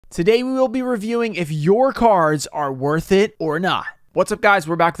Today we will be reviewing if your cards are worth it or not. What's up, guys?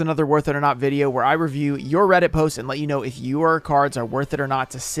 We're back with another worth it or not video where I review your Reddit posts and let you know if your cards are worth it or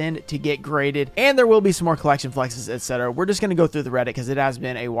not to send to get graded. And there will be some more collection flexes, etc. We're just going to go through the Reddit because it has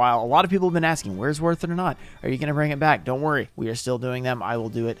been a while. A lot of people have been asking, where's worth it or not? Are you going to bring it back? Don't worry. We are still doing them. I will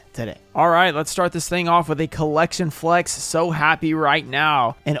do it today. All right, let's start this thing off with a collection flex. So happy right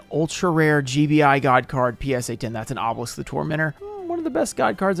now. An ultra rare GBI God card PSA 10. That's an Obelisk the Tormentor. One of the best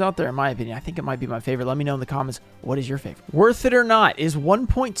God cards out there, in my opinion. I think it might be my favorite. Let me know in the comments, what is your favorite? Worth it or not? Is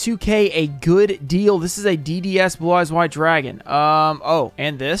 1.2K a good deal? This is a DDS Blue Eyes White Dragon. Oh,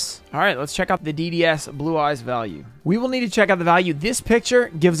 and this? All right, let's check out the DDS Blue Eyes value. We will need to check out the value. This picture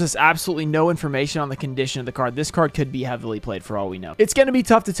gives us absolutely no information on the condition of the card. This card could be heavily played for all we know. It's going to be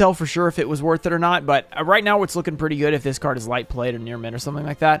tough to tell for sure if it was worth it or not, but right now it's looking pretty good if this card is light played or near mint or something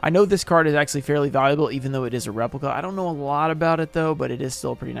like that. I know this card is actually fairly valuable, even though it is a replica. I don't know a lot about it though, but it is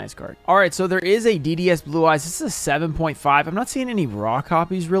still a pretty nice card. All right, so there is a DDS Blue Eyes. This is a 7.5. I'm not seeing any raw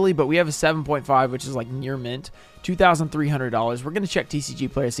copies really, but we have a 7.5, which is like near mint. $2,300. We're going to check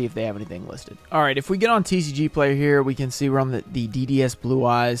TCGPlayer, see if they have anything listed. All right, if we get on TCGPlayer here, we can see we're on the DDS Blue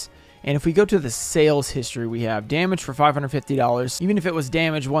Eyes. And if we go to the sales history, we have damage for $550. Even if it was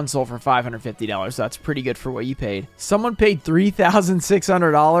damage, one sold for $550. So that's pretty good for what you paid. Someone paid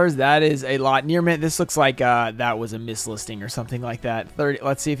 $3,600. That is a lot. Near mint, this looks like that was a mislisting or something like that.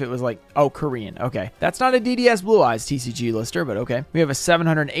 Let's see if it was like, oh, Korean. Okay. That's not a DDS Blue Eyes TCG lister, but okay. We have a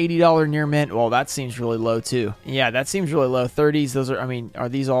 $780 near mint. Well, that seems really low too. Yeah, that seems really low. 30s, those are, I mean, are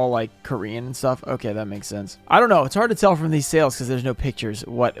these all like Korean and stuff? Okay, that makes sense. I don't know. It's hard to tell from these sales because there's no pictures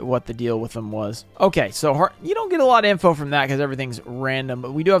what the deal with them was. Okay, so you don't get a lot of info from that because everything's random,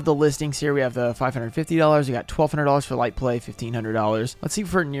 but we do have the listings here. We have the $550. We got $1,200 for light play, $1,500. Let's see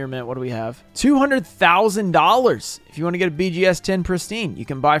for near mint. What do we have? $200,000. If you want to get a BGS 10 pristine, you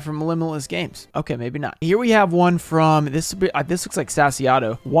can buy from Limitless Games. Okay, maybe not. Here we have one from, this looks like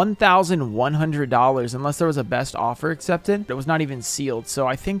Saciato, $1,100, unless there was a best offer accepted. It was not even sealed, so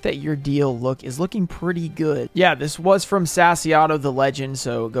I think that your deal is looking pretty good. Yeah, this was from Saciato, the legend,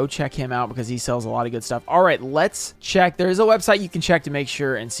 so go check him out because he sells a lot of good stuff. All right, let's check. There is a website you can check to make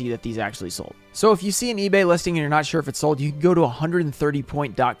sure and see that these actually sold. So if you see an eBay listing and you're not sure if it's sold, you can go to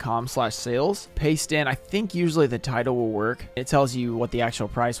 130point.com/sales, paste in, I think usually the title will work. It tells you what the actual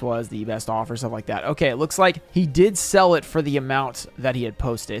price was, the best offer, stuff like that. Okay, it looks like he did sell it for the amount that he had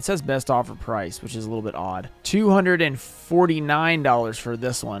posted. It says best offer price, which is a little bit odd. $249 for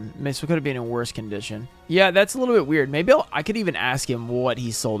this one. So it could have been in worse condition. Yeah, that's a little bit weird. Maybe I could even ask him what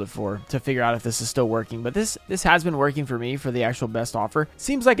he sold it for to figure out if this is still working. But this has been working for me for the actual best offer.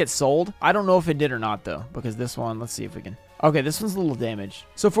 Seems like it's sold. I don't know if it did or not, though, because this one, let's see if we can... Okay, this one's a little damaged.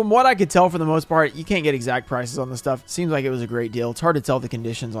 So from what I could tell, for the most part, you can't get exact prices on this stuff. Seems like it was a great deal. It's hard to tell the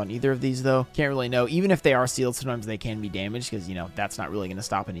conditions on either of these, though. Can't really know. Even if they are sealed, sometimes they can be damaged because, you know, that's not really going to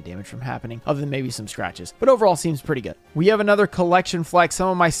stop any damage from happening, other than maybe some scratches. But overall, seems pretty good. We have another collection flex. Some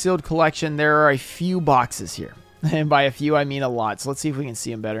of my sealed collection. There are a few boxes here. And by a few, I mean a lot. So let's see if we can see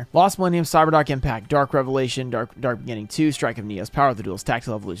them better. Lost Millennium, Cyberdark Impact, Dark Revelation, Dark Beginning 2, Strike of Neos, Power of the Duels,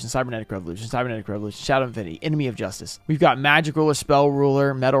 Tactical Evolution, Cybernetic Revolution, Shadow of Infinity, Enemy of Justice. We've got Magic Ruler, Spell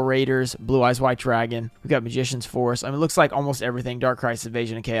Ruler, Metal Raiders, Blue Eyes White Dragon. We've got Magician's Force. I mean, it looks like almost everything. Dark Crisis,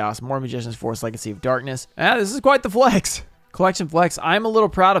 Invasion of Chaos, more Magician's Force, Legacy of Darkness. This is quite the flex. Collection flex. I'm a little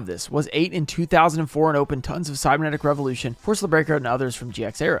proud of this. Was 8 in 2004 and opened tons of Cybernetic Revolution, Force of the Breaker, and others from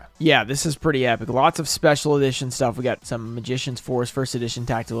GX era. Yeah, this is pretty epic. Lots of special edition stuff. We got some Magician's Force, first edition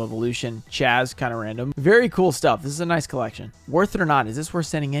Tactical Evolution, Chaz, kind of random. Very cool stuff. This is a nice collection. Worth it or not? Is this worth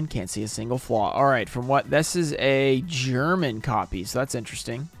sending in? Can't see a single flaw. All right, from what? This is a German copy, so that's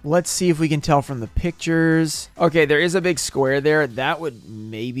interesting. Let's see if we can tell from the pictures. Okay, there is a big square there. That would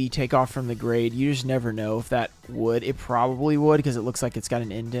maybe take off from the grade. You just never know if that would. It probably would because it looks like it's got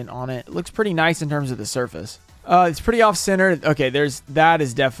an indent on it. It looks pretty nice in terms of the surface. It's pretty off-center. Okay, that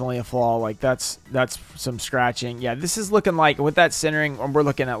is definitely a flaw. Like that's some scratching. Yeah, this is looking like with that centering, we're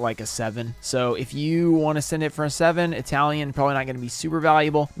looking at like a 7. So if you want to send it for a 7, Italian, probably not going to be super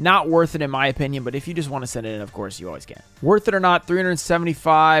valuable. Not worth it in my opinion, but if you just want to send it in, of course, you always can. Worth it or not?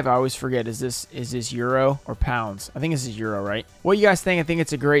 375. I always forget. Is this euro or pounds? I think this is euro, right? What do you guys think? I think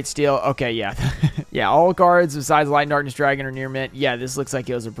it's a great steal. Okay, yeah. Yeah, all cards besides Light and Darkness Dragon are near mint. Yeah, this looks like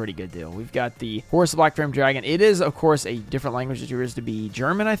it was a pretty good deal. We've got the Horus of Black Frame Dragon. It is, of course, a different language. It appears to be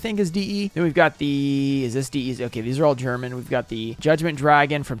German, I think, is DE. Then we've got the... Is this DE? Okay, these are all German. We've got the Judgment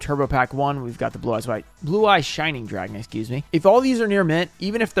Dragon from Turbo Pack 1. We've got the Blue Eyes Shining Dragon, excuse me. If all these are near mint,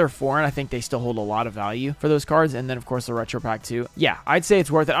 even if they're foreign, I think they still hold a lot of value for those cards. And then, of course, the Retro Pack 2. Yeah, I'd say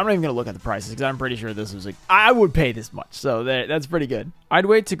it's worth it. I'm not even going to look at the prices because I'm pretty sure this was like... I would pay this much. So that's pretty good. I'd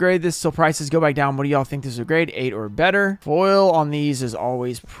wait to grade this till prices go back down. What do y'all think this is a grade? 8 or better. Foil on these is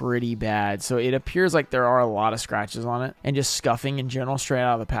always pretty bad. So it appears like there are a lot of scratches on it and just scuffing in general straight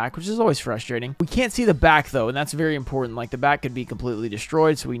out of the pack, which is always frustrating. We can't see the back though, and that's very important. Like the back could be completely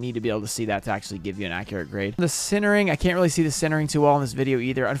destroyed, so we need to be able to see that to actually give you an accurate grade. The centering, I can't really see the centering too well in this video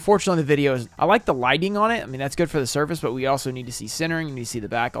either. Unfortunately, the video is, I like the lighting on it. I mean, that's good for the surface, but we also need to see centering, we need to see the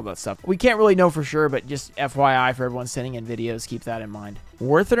back, all that stuff. We can't really know for sure, but just FYI for everyone sending in videos, keep that in mind.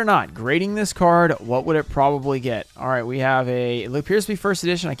 Worth it or not? Grading this card, what would it probably get? All right, we have it appears to be first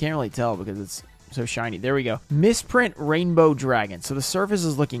edition. I can't really tell because it's so shiny. There we go. Misprint Rainbow Dragon. So the surface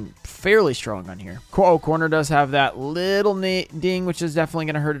is looking fairly strong on here. Corner does have that little ding, which is definitely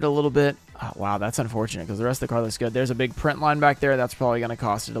going to hurt it a little bit. Oh, wow, that's unfortunate because the rest of the card looks good. There's a big print line back there. That's probably going to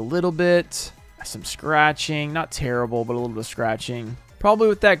cost it a little bit. Some scratching. Not terrible, but a little bit of scratching. Probably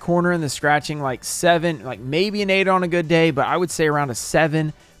with that corner and the scratching, like 7, like maybe an 8 on a good day, but I would say around a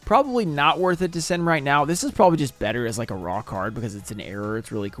 7. Probably not worth it to send right now. This is probably just better as like a raw card because it's an error.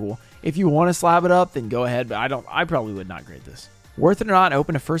 It's really cool. If you want to slab it up, then go ahead, but I probably would not grade this. Worth it or not,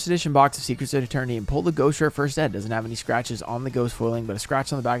 open a first edition box of Secrets of Eternity and pull the Ghost Rare first ed. Doesn't have any scratches on the ghost foiling, but a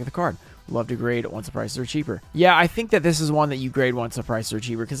scratch on the back of the card. Love to grade once the prices are cheaper. Yeah, I think that this is one that you grade once the prices are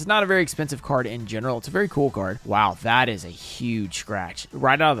cheaper because it's not a very expensive card in general. It's a very cool card. Wow, that is a huge scratch.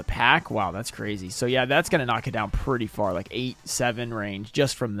 Right out of the pack? Wow, that's crazy. So yeah, that's going to knock it down pretty far, like 8, 7 range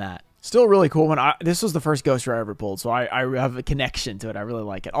just from that. Still a really cool one. This was the first Ghost Rare I ever pulled, so I have a connection to it. I really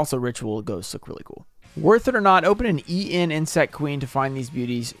like it. Also, Ritual Ghosts look really cool. Worth it or not, open an EN Insect Queen to find these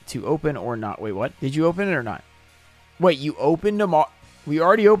beauties to open or not. Wait, what? Did you open it or not? Wait, you opened them all? We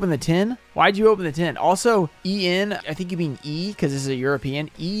already opened the 10? Why'd you open the 10? Also, EN, I think you mean E because this is a European.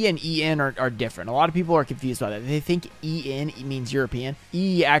 E and EN are different. A lot of people are confused by that. They think EN means European.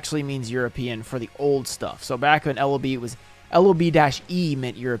 E actually means European for the old stuff. So back when LOB was LOB-E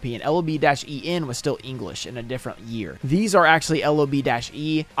meant European. LOB-EN was still English in a different year. These are actually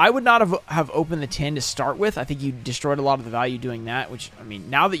LOB-E. I would not have opened the 10 to start with. I think you destroyed a lot of the value doing that, which, I mean,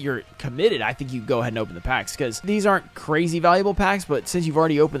 now that you're committed, I think you go ahead and open the packs because these aren't crazy valuable packs, but since you've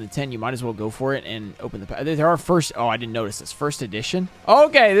already opened the 10, you might as well go for it and open the pack. There are oh, I didn't notice this. First edition.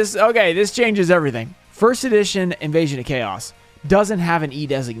 Okay, this changes everything. First edition Invasion of Chaos doesn't have an E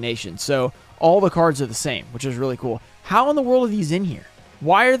designation, so all the cards are the same, which is really cool. How in the world are these in here?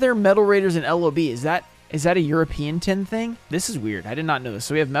 Why are there Metal Raiders and LOB? Is that a European 10 thing? This is weird. I did not know this.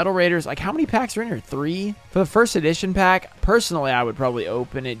 So we have Metal Raiders. Like, how many packs are in here? 3? For the first edition pack, personally, I would probably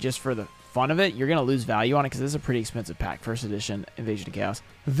open it just for the fun of it. You're going to lose value on it because this is a pretty expensive pack. First edition Invasion of Chaos.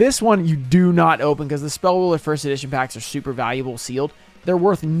 This one you do not open because the Spell Ruler first edition packs are super valuable sealed. They're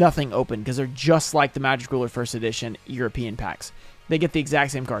worth nothing open because they're just like the Magic Ruler first edition European packs. They get the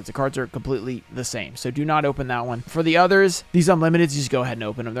exact same cards. The cards are completely the same, so do not open that one. For the others, these Unlimiteds, just go ahead and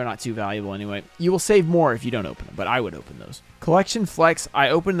open them. They're not too valuable anyway. You will save more if you don't open them, but I would open those. Collection Flex, I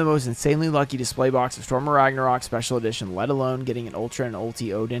opened the most insanely lucky display box of Storm of Ragnarok Special Edition, let alone getting an Ultra and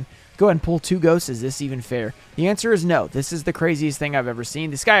Ulti Odin. Go ahead and pull 2 ghosts. Is this even fair? The answer is no. This is the craziest thing I've ever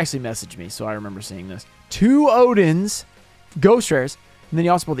seen. This guy actually messaged me, so I remember seeing this. 2 Odins, Ghost Rares, and then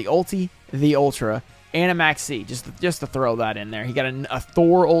you also pull the Ulti, the Ultra, and a Max C, just to throw that in there. He got a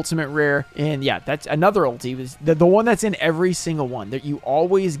Thor Ultimate Rare, and yeah, that's another ulti. Was the one that's in every single one. That you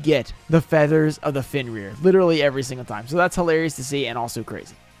always get the Feathers of the Fenrir, literally every single time. So that's hilarious to see and also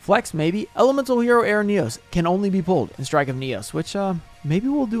crazy. Flex, maybe. Elemental Hero Air Neos can only be pulled in Strike of Neos, which maybe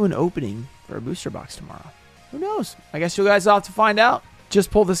we'll do an opening for a booster box tomorrow. Who knows? I guess you guys will have to find out. Just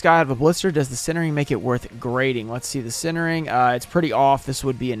pull this guy out of a blister. Does the centering make it worth grading? Let's see the centering. It's pretty off. This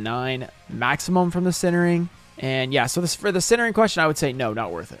would be a 9 maximum from the centering. And yeah, so this for the centering question, I would say no,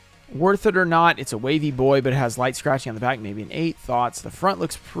 not worth it. Worth it or not, it's a wavy boy, but it has light scratching on the back, maybe an 8. Thoughts. The front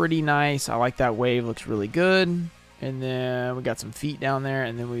looks pretty nice. I like that wave. Looks really good. And then we got some feet down there.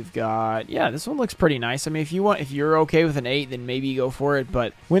 And then we've got, yeah, this one looks pretty nice. I mean, if you're okay with an 8, then maybe you go for it.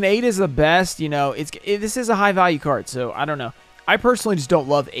 But when 8 is the best, you know, this is a high value card. So I don't know. I personally just don't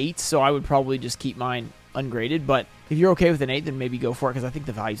love 8s, so I would probably just keep mine ungraded. But if you're okay with an 8, then maybe go for it, because I think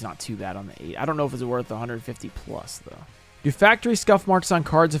the value's not too bad on the 8. I don't know if it's worth 150 plus, though. Do factory scuff marks on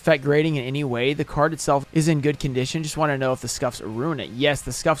cards affect grading in any way? The card itself is in good condition. Just want to know if the scuffs ruin it. Yes,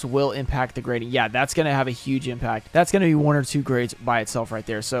 the scuffs will impact the grading. Yeah, that's going to have a huge impact. That's going to be 1 or 2 grades by itself right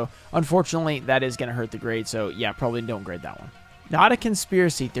there. So, unfortunately, that is going to hurt the grade. So, yeah, probably don't grade that one. Not a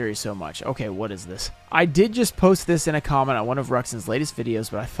conspiracy theory so much. Okay, what is this? I did just post this in a comment on one of Ruxin's latest videos,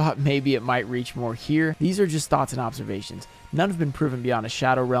 but I thought maybe it might reach more here. These are just thoughts and observations. None have been proven beyond a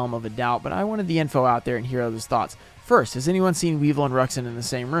shadow realm of a doubt, but I wanted the info out there and hear others' thoughts. First, has anyone seen Weevil and Ruxin in the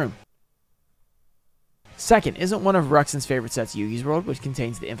same room? Second, isn't one of Ruxin's favorite sets Yugioh's World, which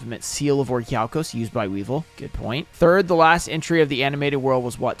contains the infamous Seal of Orichalcos used by Weevil. Good point. Third, the last entry of the animated world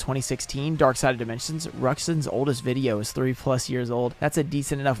was what, 2016? Dark Side of Dimensions. Ruxin's oldest video is 3+ years old. That's a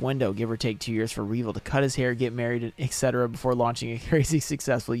decent enough window, give or take 2 years, for Weevil to cut his hair, get married, etc. before launching a crazy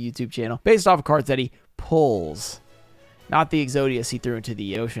successful YouTube channel based off of cards that he pulls. Not the Exodius he threw into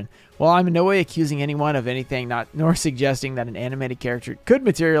the ocean. Well, I'm in no way accusing anyone of anything, nor suggesting that an animated character could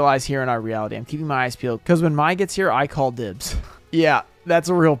materialize here in our reality. I'm keeping my eyes peeled, because when Mai gets here, I call dibs. Yeah, that's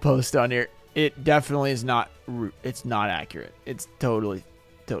a real post on here. It definitely is not, it's not accurate. It's totally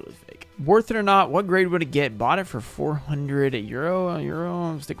fake. Worth it or not, what grade would it get? Bought it for 400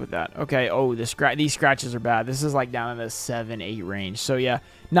 euro. Stick with that. Okay. Oh, these scratches are bad. This is like down in the 7-8 range. So yeah,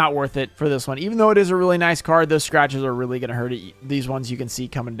 not worth it for this one. Even though it is a really nice card, those scratches are really going to hurt it. These ones you can see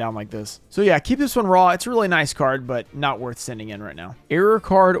coming down like this. So yeah, keep this one raw. It's a really nice card, but not worth sending in right now. Error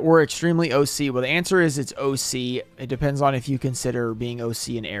card or extremely OC? Well, the answer is it's OC. It depends on if you consider being OC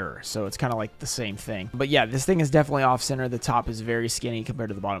an error. So it's kind of like the same thing. But yeah, this thing is definitely off center. The top is very skinny compared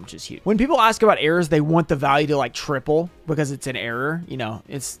to the bottom, which is huge. When people ask about errors, they want the value to like triple because it's an error. You know,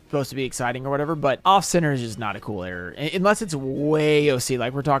 it's supposed to be exciting or whatever, but off center is just not a cool error unless it's way OC.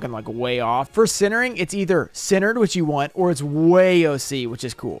 Like we're talking like way off. For centering, it's either centered, which you want, or it's way OC, which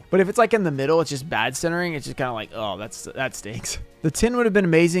is cool. But if it's like in the middle, it's just bad centering. It's just kind of like, oh, that stinks. The 10 would have been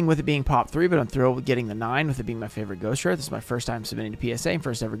amazing with it being pop 3, but I'm thrilled with getting the 9 with it being my favorite Ghost Rare. This is my first time submitting to PSA and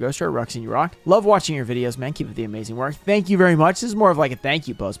first ever Ghost Rare. Ruxin, you rock. Love watching your videos, man. Keep up the amazing work. Thank you very much. This is more of like a thank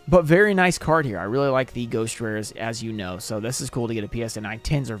you post, but very nice card here. I really like the Ghost Rares, as you know, so this is cool to get a PSA 9.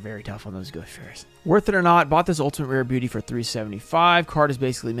 10s are very tough on those Ghost Rares. Worth it or not, bought this Ultimate Rare Beauty for $375. Card is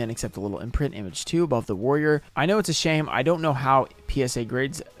basically mint except a little imprint, image 2 above the Warrior. I know it's a shame. I don't know how PSA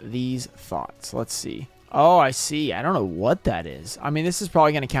grades these thoughts. Let's see. Oh, I see. I don't know what that is. I mean, this is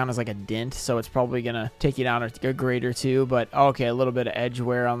probably going to count as like a dent, so it's probably going to take you down a grade or two, but okay, a little bit of edge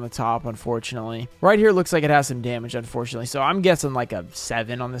wear on the top, unfortunately. Right here looks like it has some damage, unfortunately, so I'm guessing like a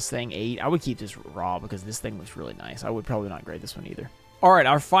 7 on this thing, 8. I would keep this raw because this thing looks really nice. I would probably not grade this one either. All right,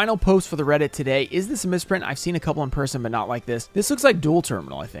 our final post for the Reddit today. Is this a misprint? I've seen a couple in person, but not like this. This looks like dual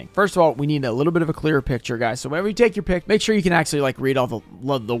terminal, I think. First of all, we need a little bit of a clearer picture, guys. So whenever you take your pick, make sure you can actually like read all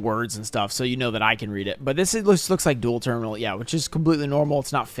the words and stuff so you know that I can read it. But this looks like dual terminal, yeah, which is completely normal.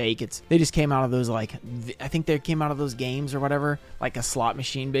 It's not fake. They just came out of those like, I think they came out of those games or whatever, like a slot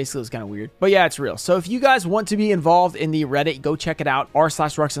machine, basically. It was kind of weird. But yeah, it's real. So if you guys want to be involved in the Reddit, go check it out,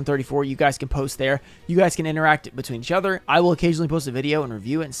 r/Ruxin34. You guys can post there. You guys can interact between each other. I will occasionally post a video and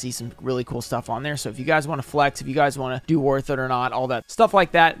review it and see some really cool stuff on there. So if you guys want to flex, if you guys want to do worth it or not, all that stuff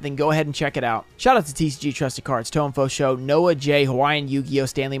like that, then go ahead and check it out. Shout out to TCG Trusted Cards, Toe Info Show, Noah J, Hawaiian Yugioh,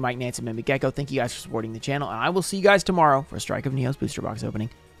 Stanley, Mike Nance, and Mimic Gecko. Thank you guys for supporting the channel, and I will see you guys tomorrow for a Strike of Neos booster box opening.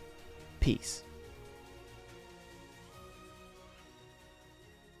 Peace.